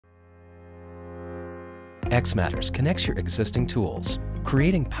xMatters connects your existing tools,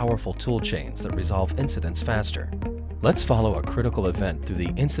 creating powerful tool chains that resolve incidents faster. Let's follow a critical event through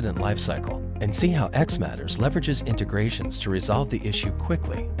the incident lifecycle and see how xMatters leverages integrations to resolve the issue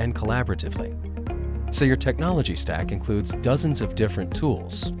quickly and collaboratively. So your technology stack includes dozens of different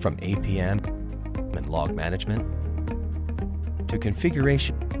tools, from APM and log management to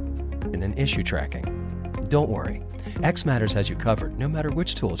configuration and issue tracking. Don't worry, xMatters has you covered no matter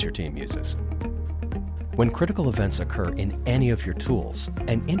which tools your team uses. When critical events occur in any of your tools,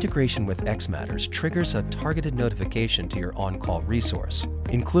 an integration with xMatters triggers a targeted notification to your on-call resource,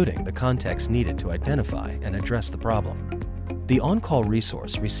 including the context needed to identify and address the problem. The on-call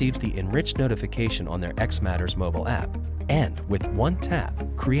resource receives the enriched notification on their xMatters mobile app and, with one tap,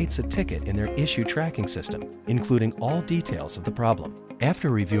 creates a ticket in their issue tracking system, including all details of the problem.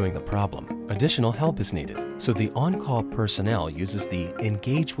 After reviewing the problem, additional help is needed, so the on-call personnel uses the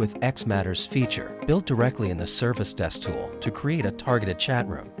Engage with xMatters feature built directly in the Service Desk tool to create a targeted chat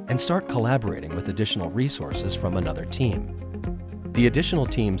room and start collaborating with additional resources from another team. The additional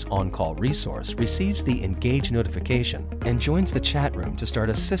team's on-call resource receives the Engage notification and joins the chat room to start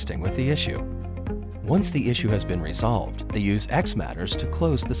assisting with the issue. Once the issue has been resolved, they use xMatters to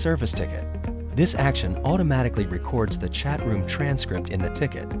close the service ticket. This action automatically records the chat room transcript in the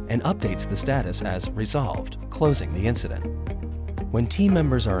ticket and updates the status as resolved, closing the incident. When team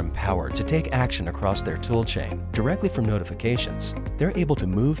members are empowered to take action across their tool chain directly from notifications, they're able to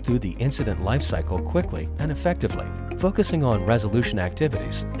move through the incident lifecycle quickly and effectively, focusing on resolution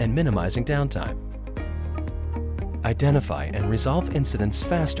activities and minimizing downtime. Identify and resolve incidents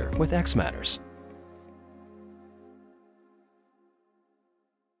faster with xMatters.